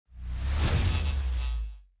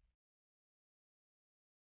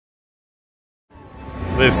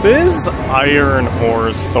This is Iron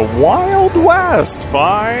Horse, the Wild West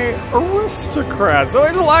by Aristocrat. So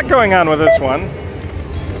there's a lot going on with this one.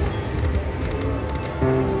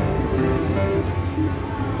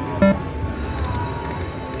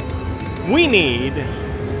 We need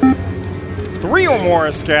 3 or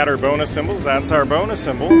more scatter bonus symbols. That's our bonus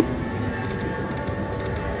symbol.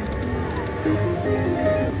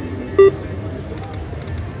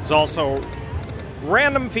 There's also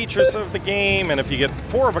random features of the game, and if you get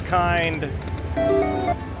 4 of a kind,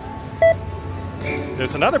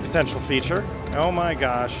 there's another potential feature. Oh my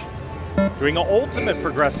gosh. Doing ultimate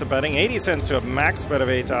progressive betting, 80 cents to a max bet of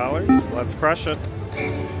 $8. Let's crush it.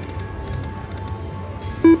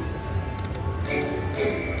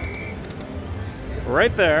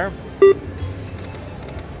 Right there.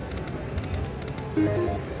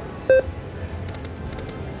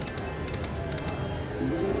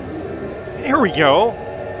 Here we go.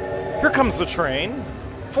 Here comes the train.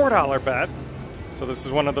 $4 bet. So this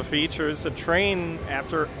is one of the features. A train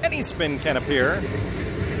after any spin can appear.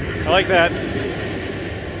 I like that.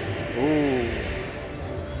 Ooh.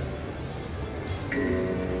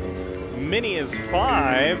 Mini is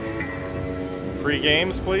 5. Free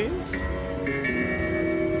games, please.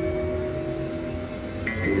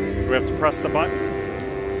 Do we have to press the button?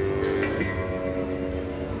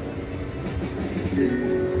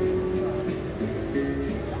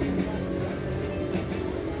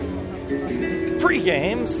 Free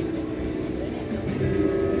games.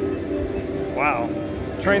 Wow.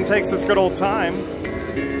 Train takes its good old time.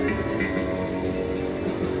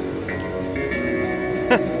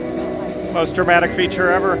 Most dramatic feature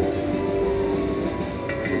ever.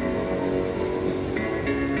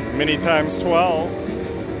 Mini times 12.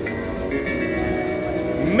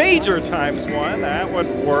 Major times 1. That would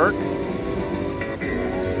work.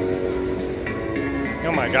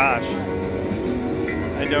 Oh my gosh.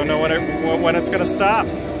 I don't know when it's going to stop.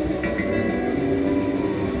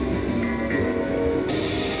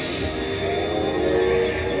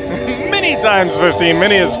 Mini times 15.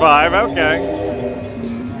 Mini is 5. Okay.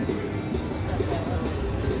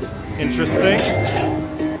 Interesting.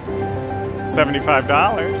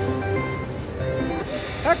 $75.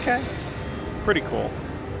 Okay. Pretty cool.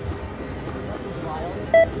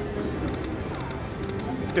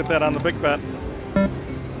 Let's get that on the big bet.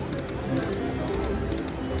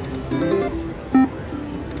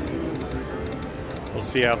 We'll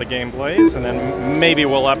see how the game plays, and then maybe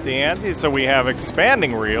we'll up the ante. So we have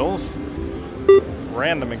expanding reels.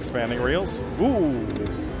 Random expanding reels. Ooh.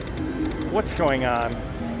 What's going on?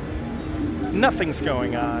 Nothing's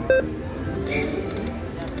going on.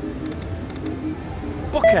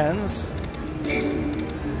 Bookends.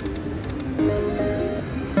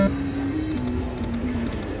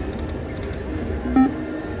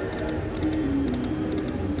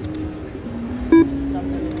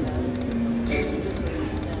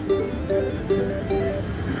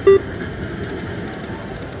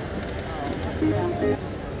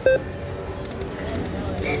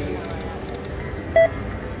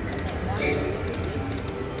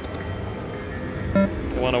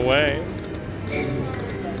 One away.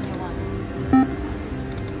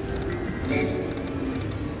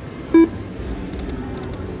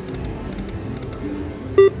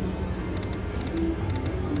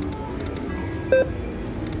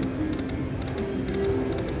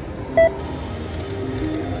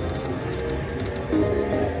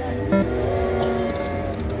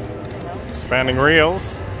 Expanding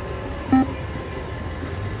reels.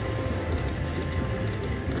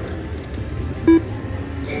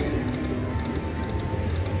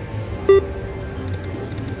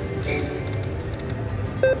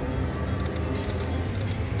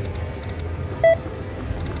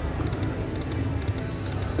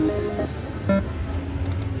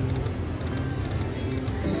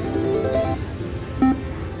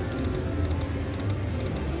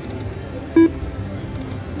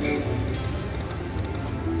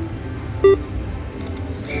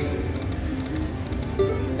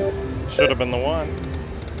 Should have been the one.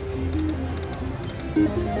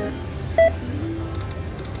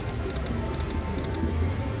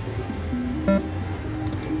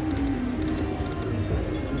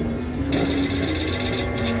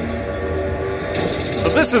 So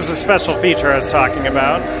this is the special feature I was talking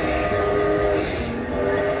about.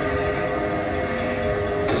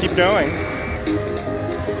 Keep going.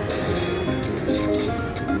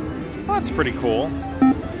 Oh, that's pretty cool.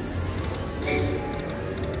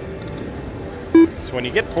 So when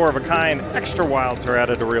you get 4 of a kind, extra wilds are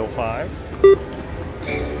added to reel 5.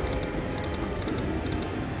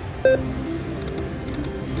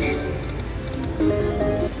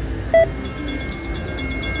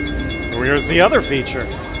 Where's the other feature?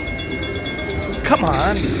 Come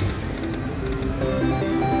on.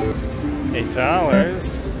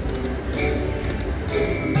 $8.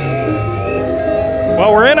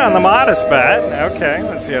 Well, we're in on the modest bet. Okay,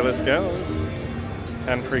 let's see how this goes.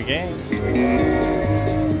 10 free games.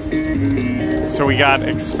 So we got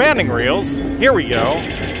expanding reels. Here we go.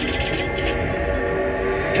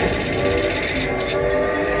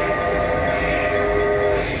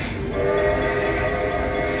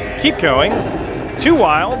 Keep going. 2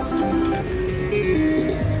 wilds.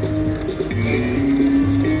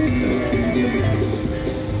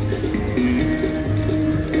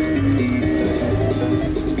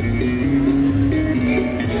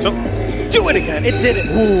 So, do it again. It did it.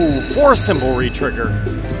 Ooh, 4 symbol retrigger.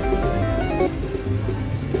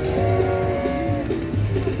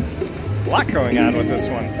 A lot going on with this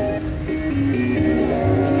one.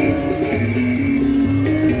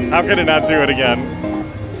 How could it not do it again?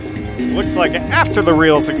 Looks like after the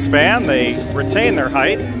reels expand, they retain their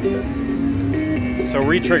height. So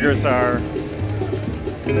retriggers are,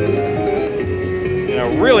 you know,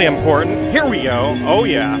 really important. Here we go. Oh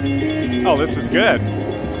yeah. Oh, this is good.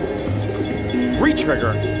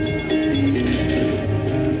 Retrigger.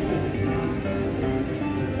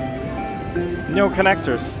 No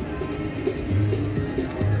connectors.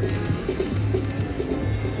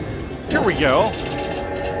 Here we go.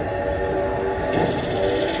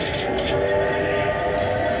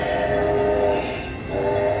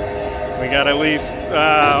 We got at least,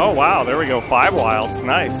 oh wow, there we go, 5 wilds,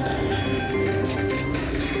 nice.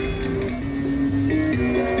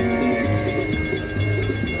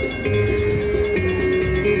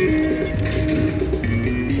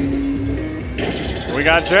 We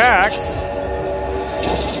got jacks.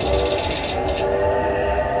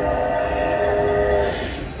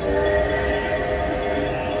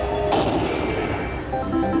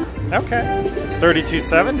 Okay,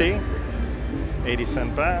 $32.70.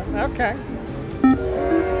 80-cent bet. Okay.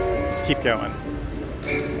 Let's keep going.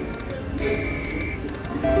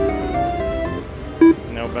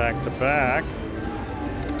 No back to back.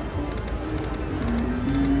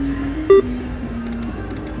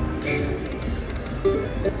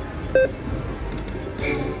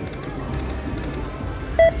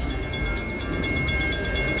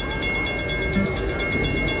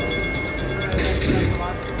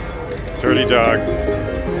 Dirty dog.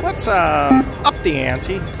 Let's up the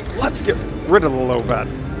ante. Let's get rid of the low bet.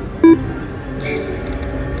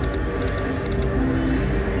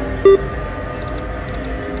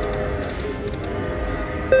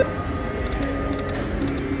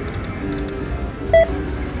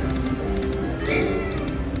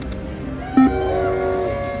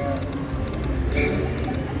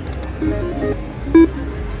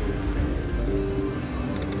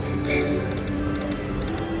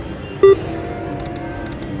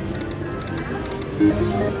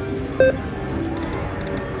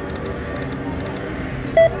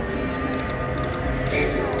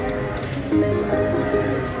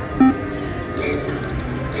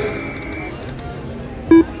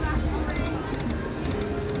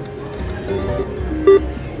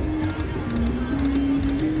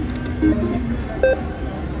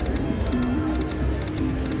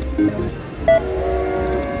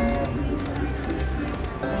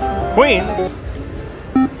 Queens.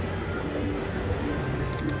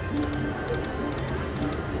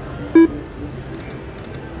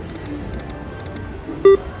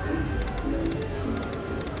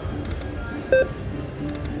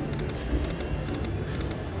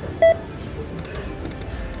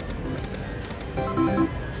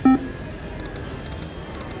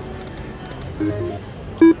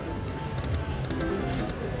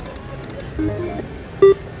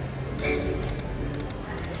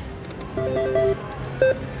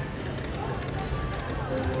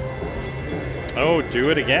 Oh, do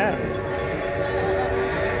it again.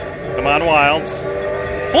 Come on, wilds.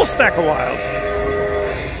 Full stack of wilds.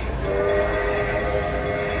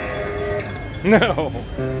 No.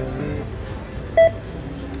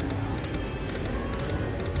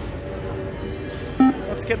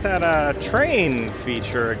 Let's get that train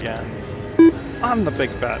feature again on the big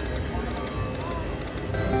bet.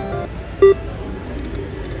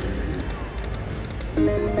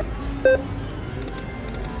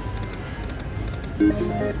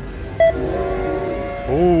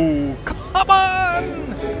 Oh, come on!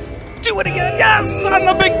 Do it again! Yes! On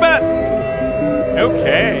the big bet!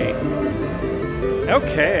 Okay.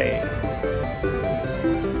 Okay.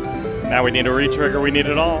 Now we need a retrigger. We need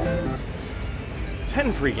it all.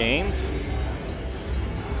 10 free games.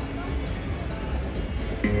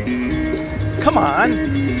 Come on.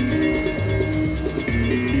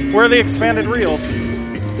 Where are the expanded reels?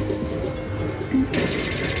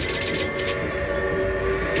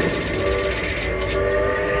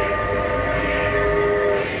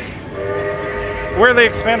 Where are the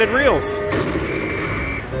expanded reels?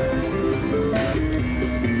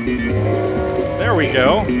 There we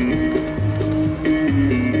go.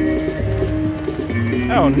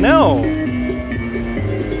 Oh no!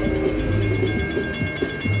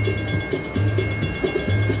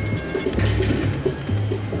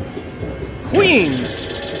 Queens!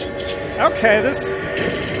 Okay, this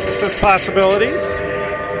has possibilities.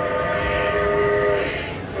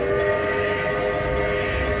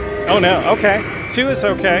 Oh no, okay. 2 is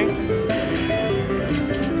okay.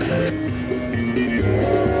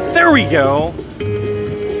 There we go!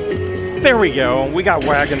 There we go. We got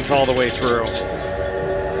wagons all the way through.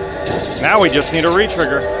 Now we just need a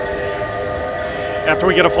retrigger. After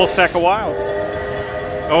we get a full stack of wilds.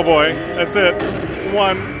 Oh boy, that's it.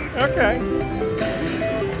 1. Okay.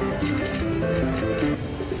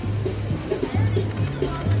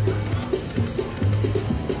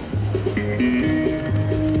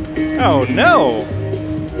 Oh no!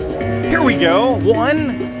 Here we go.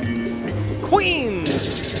 1.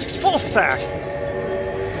 Queens! Full stack!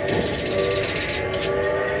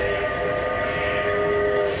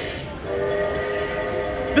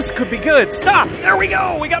 This could be good. Stop! There we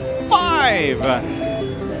go! We got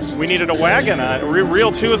 5! We needed a wagon on.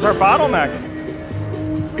 Reel 2 is our bottleneck.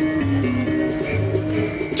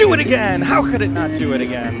 Do it again! How could it not do it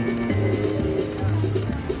again?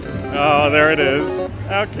 Oh, there it is.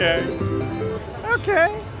 Okay. Okay.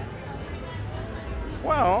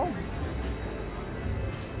 Well.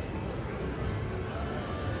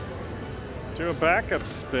 Do a backup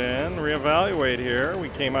spin, reevaluate here. We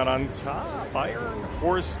came out on top. Iron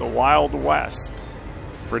Horse, the Wild West.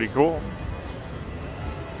 Pretty cool.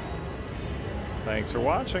 Thanks for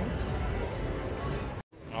watching.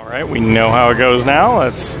 All right, we know how it goes now.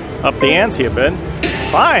 Let's up the ante a bit.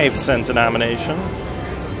 5-cent denomination.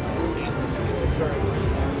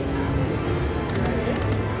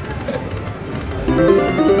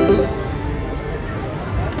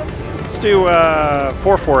 Let's do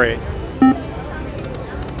 448.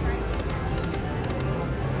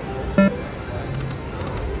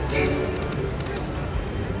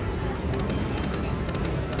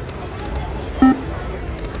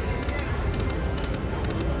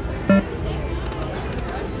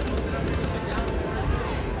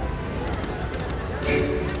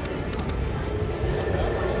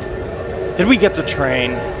 Did we get the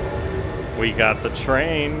train? We got the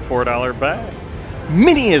train, $4 bet.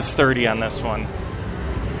 Mini is 30 on this one.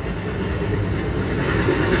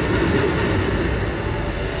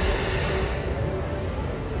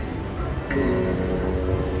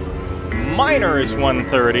 Minor is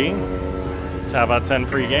 130. Let's have about 10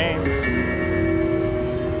 free games.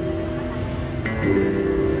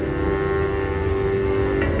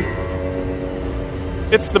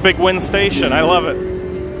 It's the big win station. I love it.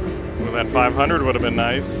 That 500 would have been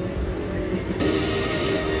nice.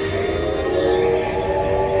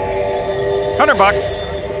 100 bucks.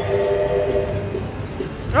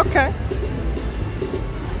 Okay.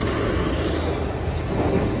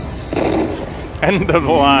 End of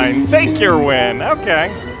the line. Take your win.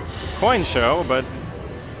 Okay. Coin show, but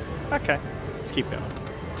okay. Let's keep going.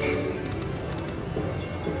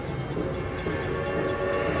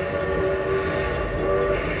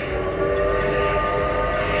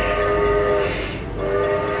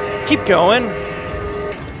 Keep going.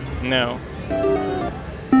 No.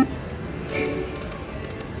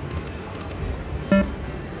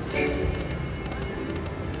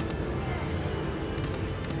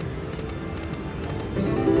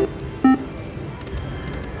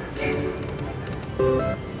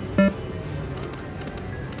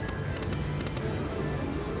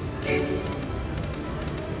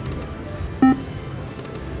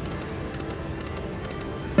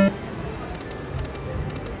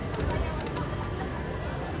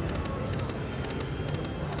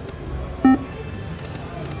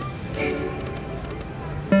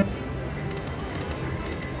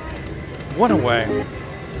 One away.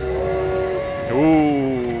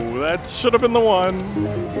 Ooh, that should have been the one.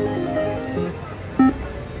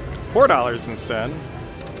 $4 instead.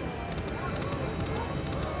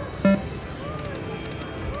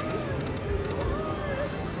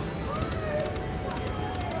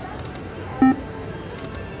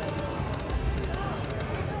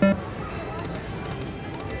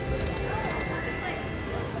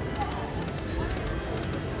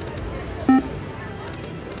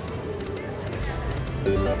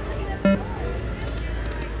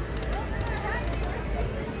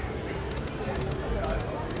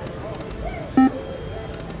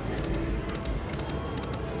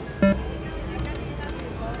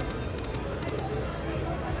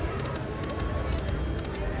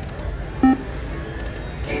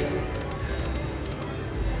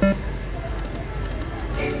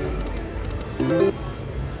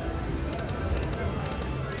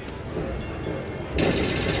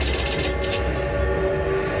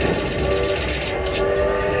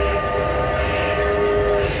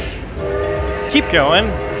 Keep going.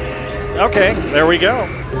 Okay, there we go.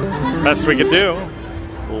 Best we could do.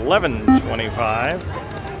 11.25.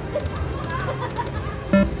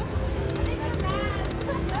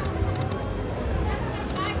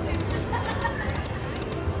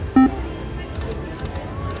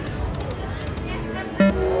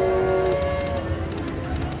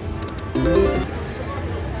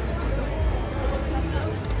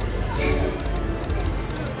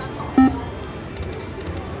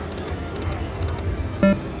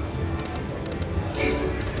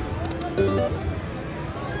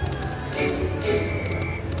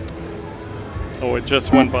 Oh, it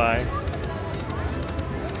just went by.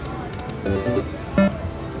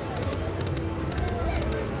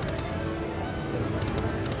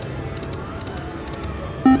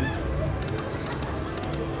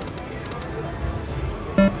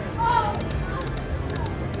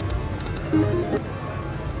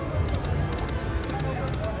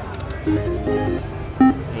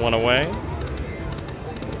 One away.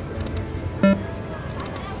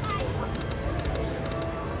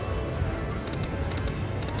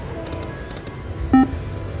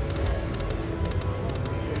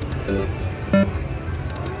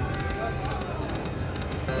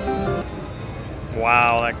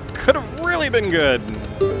 Wow, that could have really been good.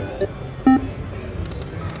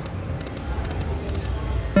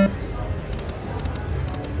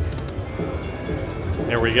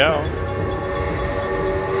 Here we go.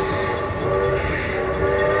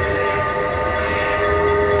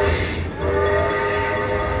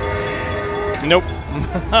 Nope.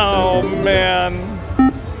 Oh, man.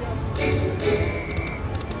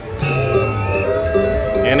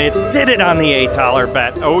 And it did it on the $8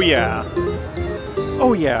 bet. Oh, yeah.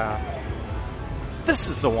 Oh, yeah. This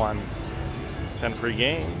is the one. 10 free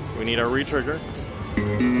games. We need our retrigger.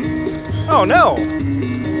 Oh, no.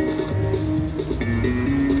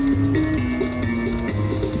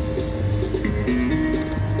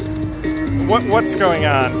 What's going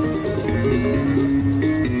on?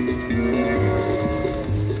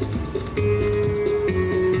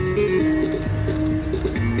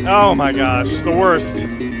 Oh my gosh, the worst.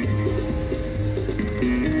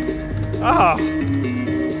 Ah. Oh.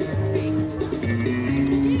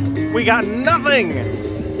 We got nothing.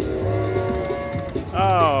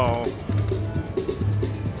 Oh.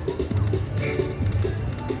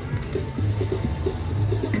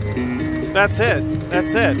 That's it.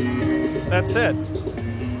 That's it. That's it.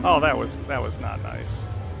 Oh, that was not nice.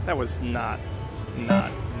 That was not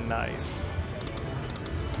nice.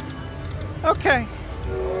 Okay.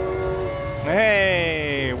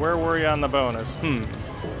 Hey, where were you on the bonus?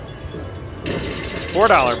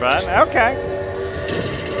 $4 bet. Okay.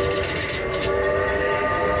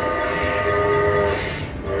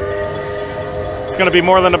 It's gonna be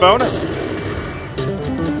more than a bonus.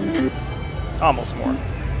 Almost more.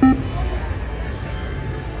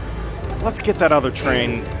 Let's get that other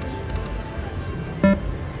train.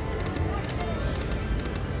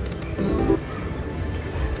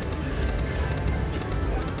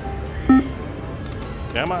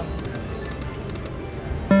 Come on.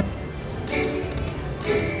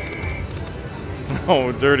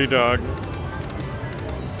 Oh, dirty dog.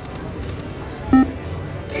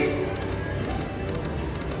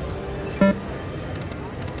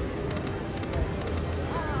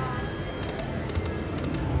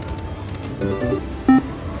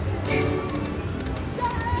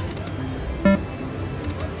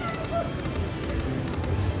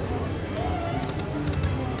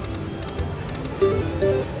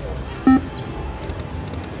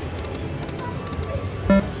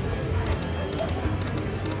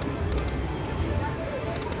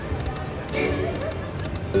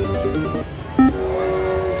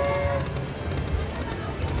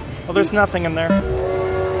 Well, there's nothing in there.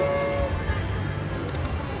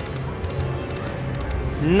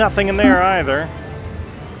 Nothing in there either.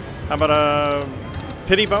 How about a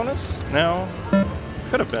pity bonus? No.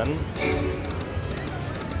 Could have been.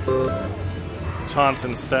 Taunt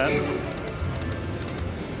instead.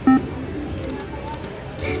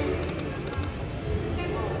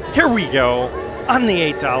 Here we go. On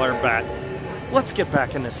the $8 bet. Let's get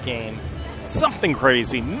back in this game. Something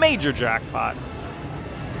crazy. Major jackpot.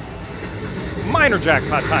 Minor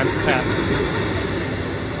jackpot times 10.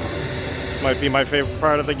 This might be my favorite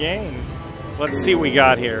part of the game. Let's see what we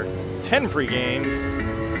got here. 10 free games.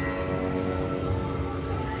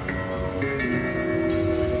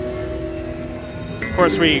 Of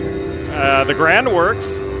course, the grand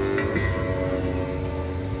works.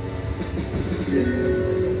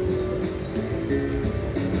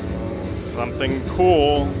 Something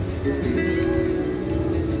cool.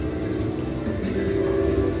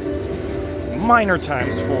 minor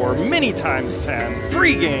times 4, mini times 10,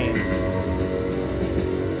 free games.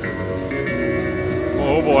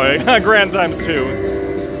 Oh boy, grand times 2.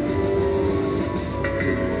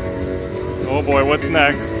 Oh boy, what's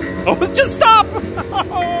next? Oh, just stop!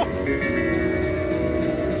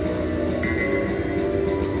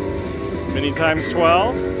 Mini times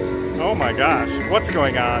 12? Oh my gosh, what's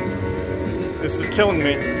going on? This is killing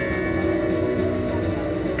me.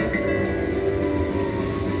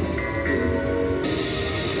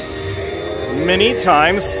 Mini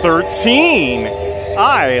times 13.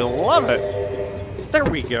 I love it. There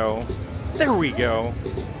we go. There we go.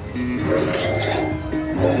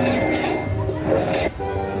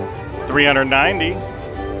 390.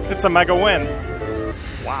 It's a mega win.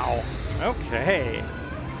 Wow. Okay.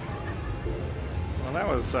 Well, that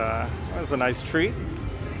was a nice treat.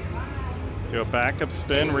 Do a backup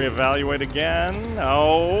spin, reevaluate again.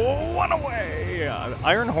 Oh, one away.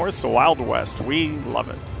 Iron Horse Wild West. We love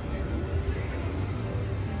it.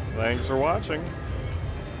 Thanks for watching.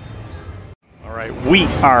 All right, we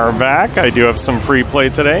are back. I do have some free play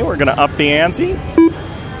today. We're going to up the ante.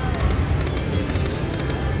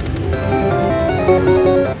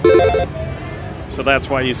 So that's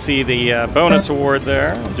why you see the bonus award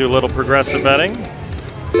there. I'll do a little progressive betting.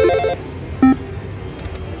 I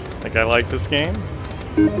think I like this game.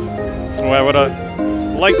 Well, I would have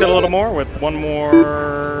liked it a little more with one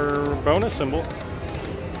more bonus symbol.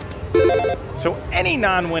 So any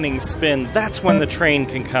non-winning spin, that's when the train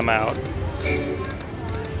can come out.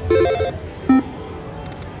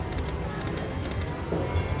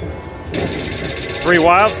 Three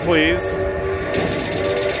wilds, please.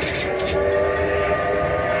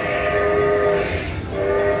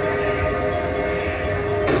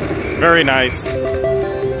 Very nice.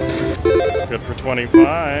 Good for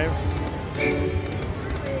 25.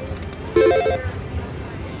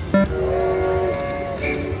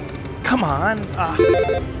 Come on.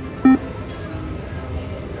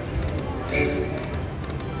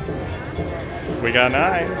 We got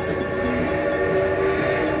nines.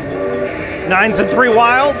 Nines and 3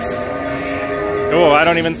 wilds? Oh, I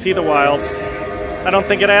don't even see the wilds. I don't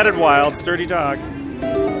think it added wilds. Dirty dog.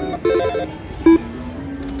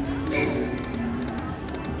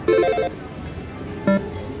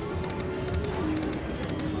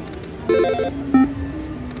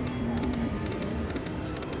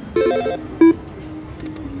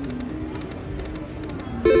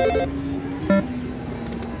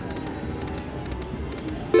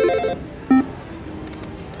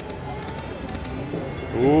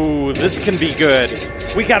 Ooh, this can be good.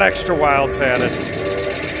 We got extra wilds added.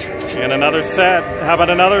 And another set. How about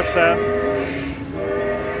another set?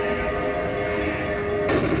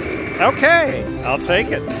 Okay, I'll take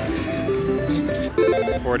it.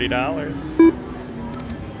 $40.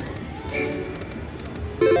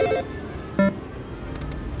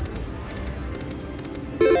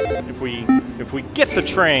 If we get the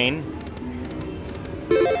train,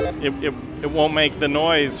 it won't make the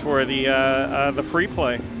noise for the free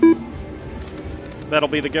play. That'll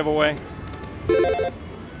be the giveaway.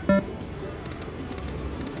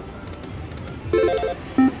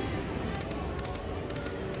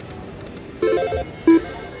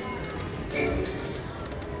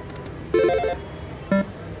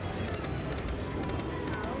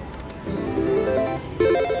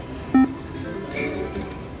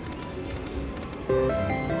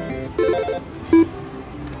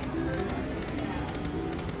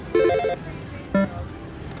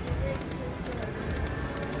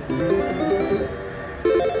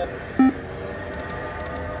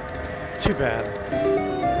 Too bad.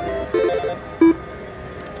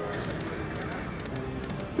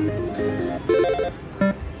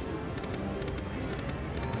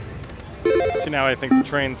 See, now I think the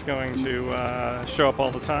train's going to show up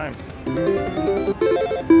all the time.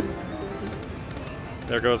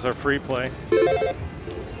 There goes our free play.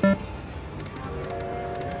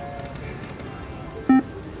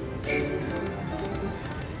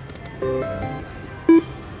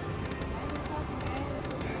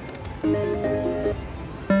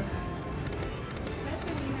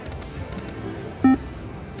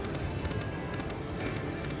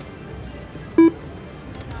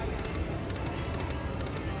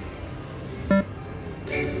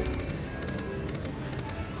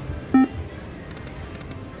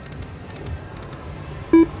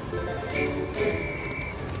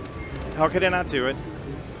 How could I not do it?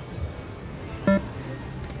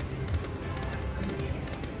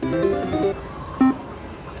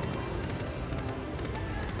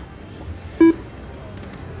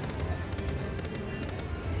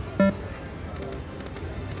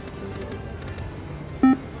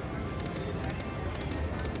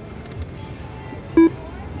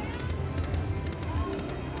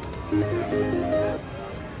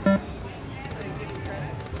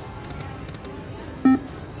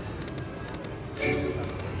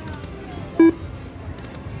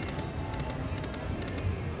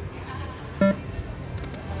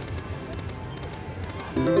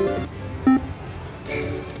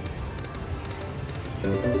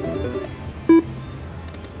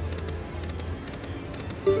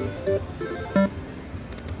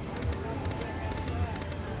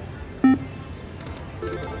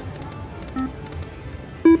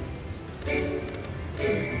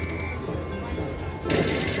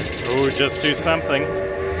 Ooh, just do something.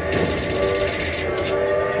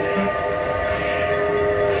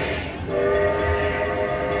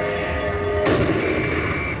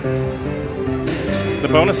 The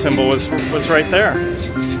bonus symbol was right there.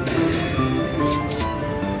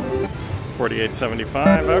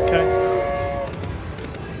 48.75, okay.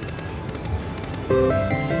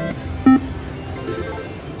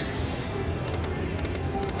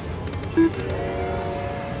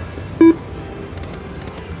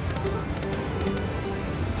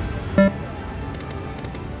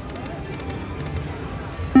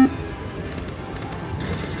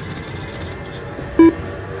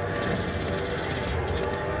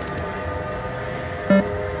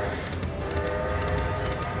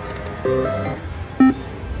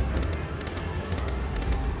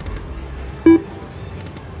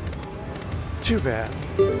 Too bad.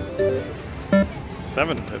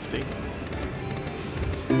 750.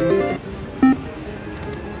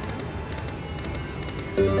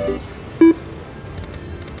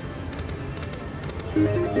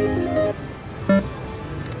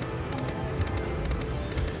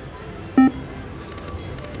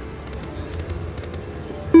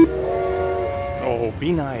 Oh,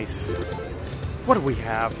 be nice. What do we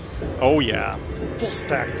have? Oh yeah. Full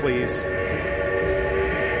stack, please.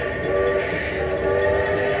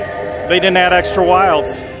 They didn't add extra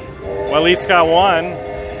wilds. Well, at least got one.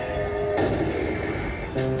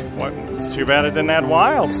 What? It's too bad it didn't add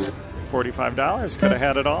wilds. $45. Could have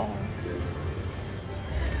had it all.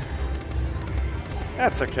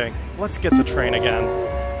 That's okay. Let's get the train again.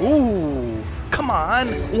 Ooh, come on.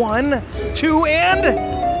 1, 2, and...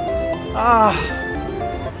 Ah.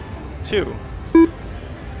 2.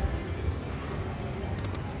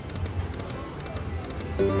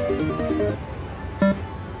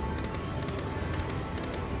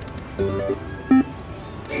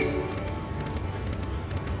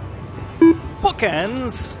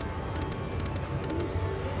 Bookends.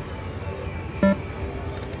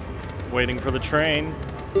 Waiting for the train.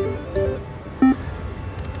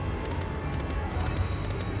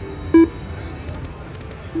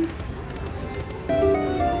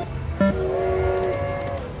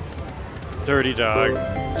 Dirty dog.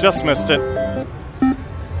 Just missed it.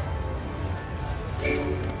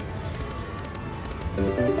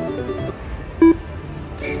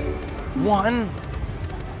 One.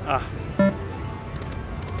 Ah.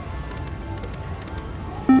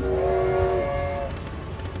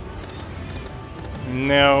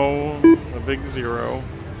 No, a big 0.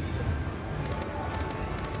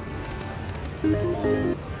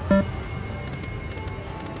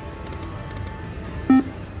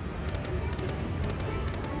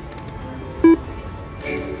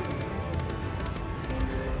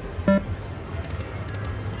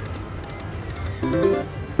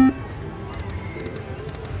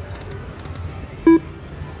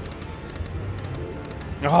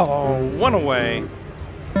 Oh, 1 away.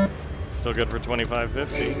 Still good for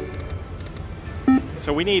 $25.50.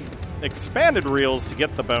 So we need expanded reels to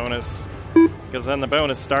get the bonus, because then the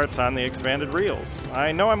bonus starts on the expanded reels.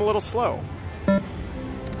 I know I'm a little slow.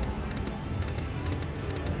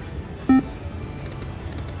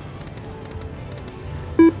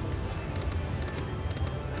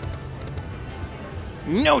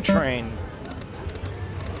 No train.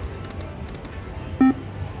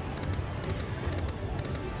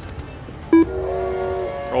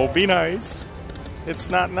 Oh, be nice. It's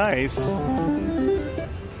not nice.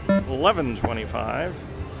 11.25.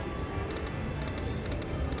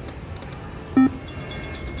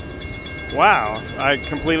 Wow, I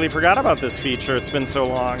completely forgot about this feature. It's been so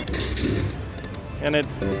long. And it...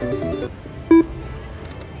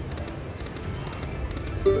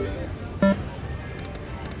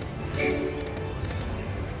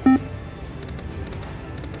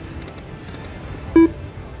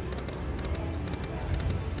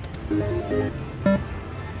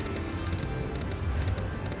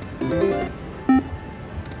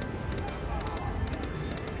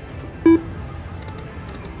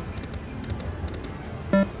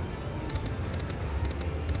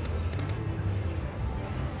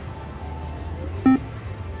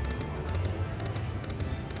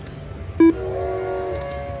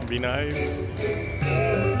 Be nice.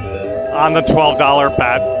 On the $12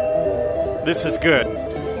 bet. This is good.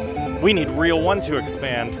 We need reel 1 to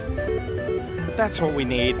expand. That's what we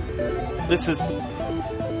need. This is...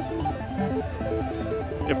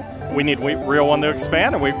 If we need reel 1 to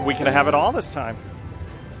expand, and we can have it all this time.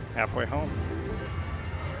 Halfway home.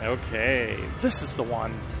 Okay, this is the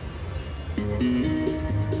one.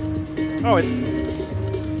 Oh,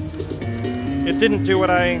 it didn't do what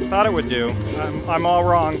I thought it would do. I'm all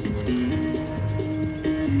wrong.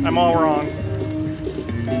 I'm all wrong.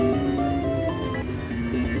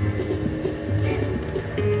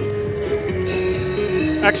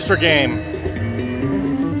 Extra game.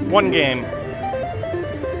 One game.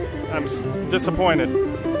 I'm disappointed.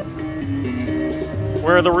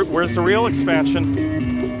 Where's the real expansion?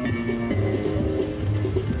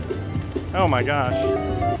 Oh my gosh.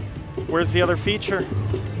 Where's the other feature?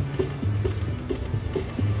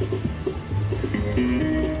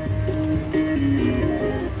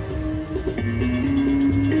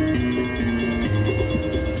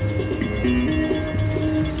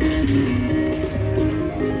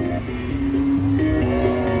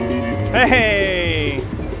 Hey!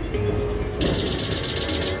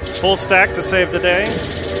 Full stack to save the day.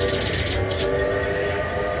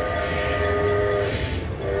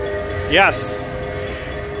 Yes.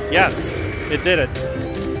 Yes, it did it.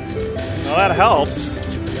 Well, that helps.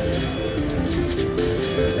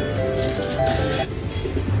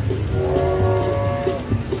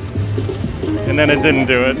 And then it didn't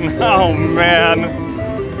do it. Oh, man.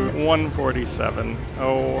 147.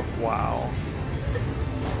 Oh, wow.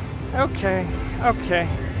 Okay, okay.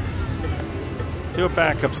 Do a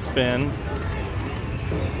backup spin.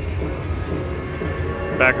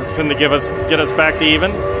 Backup spin to get us back to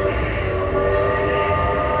even.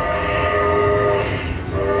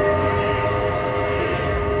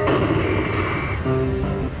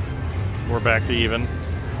 We're back to even.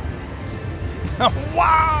 Oh,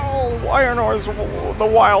 wow! Iron Ore's the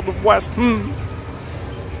Wild West.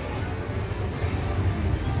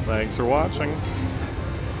 Thanks for watching.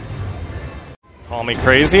 Call me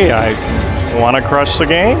crazy, I want to crush the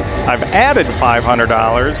game. I've added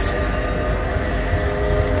 $500.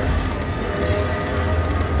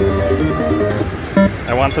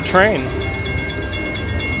 I want the train.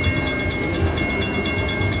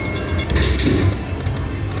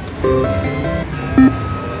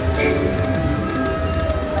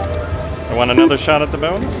 I want another shot at the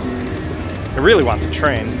bonus. I really want the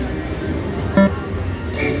train.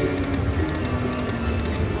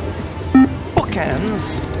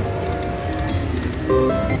 Bookends.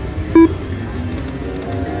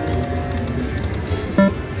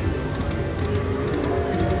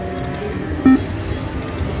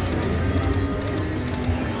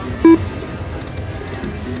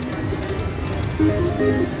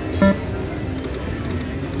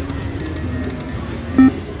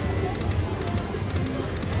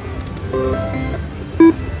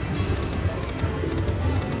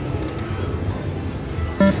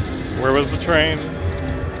 Where was the train?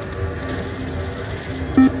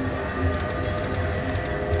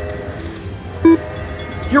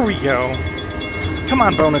 Here we go. Come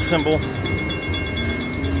on, bonus symbol.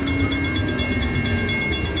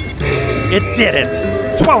 It did it.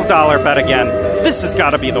 $12 bet again. This has got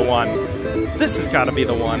to be the one. This has got to be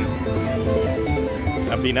the one.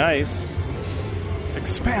 That'd be nice.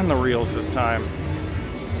 Expand the reels this time.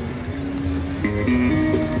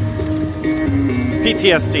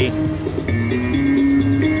 PTSD.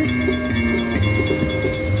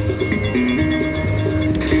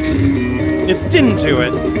 It didn't do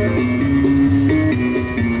it.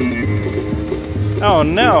 Oh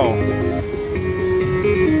no.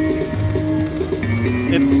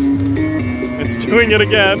 It's doing it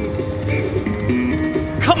again.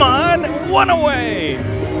 Come on, one away.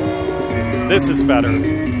 This is better.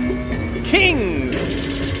 Kings.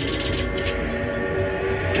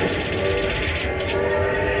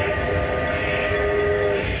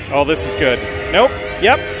 Oh, this is good. Nope.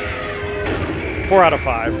 Yep. 4 out of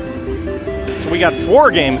 5. So we got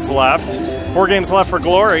 4 games left. 4 games left for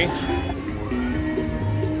glory.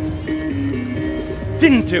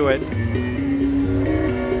 Didn't do it.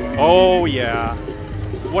 Oh, yeah.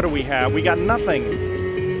 What do we have? We got nothing.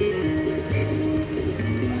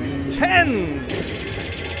 10s.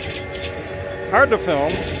 Hard to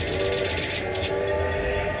film.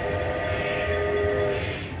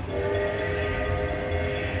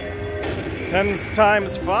 Tens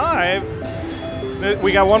times 5.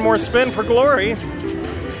 We got one more spin for glory.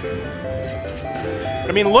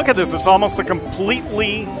 I mean, look at this. It's almost a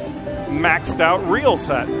completely maxed out reel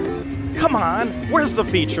set. Come on. Where's the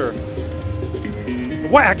feature?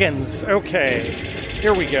 Wagons. Okay.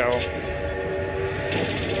 Here we go.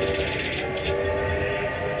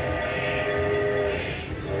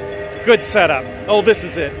 Good setup. Oh, this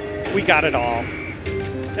is it. We got it all.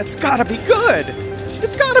 It's gotta be good.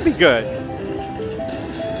 It's gotta be good.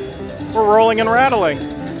 We're rolling and rattling.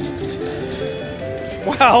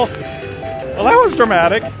 Wow. Well, that was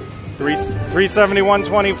dramatic.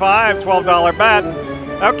 371.25, $12 bet.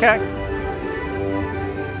 Okay.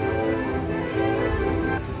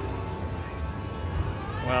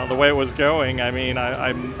 Well, the way it was going, I mean,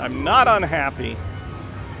 I'm not unhappy.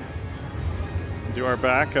 Do our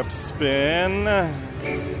backup spin.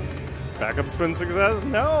 Backup spin success?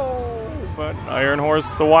 No! But Iron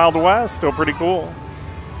Horse, the Wild West, still pretty cool.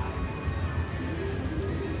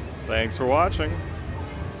 Thanks for watching.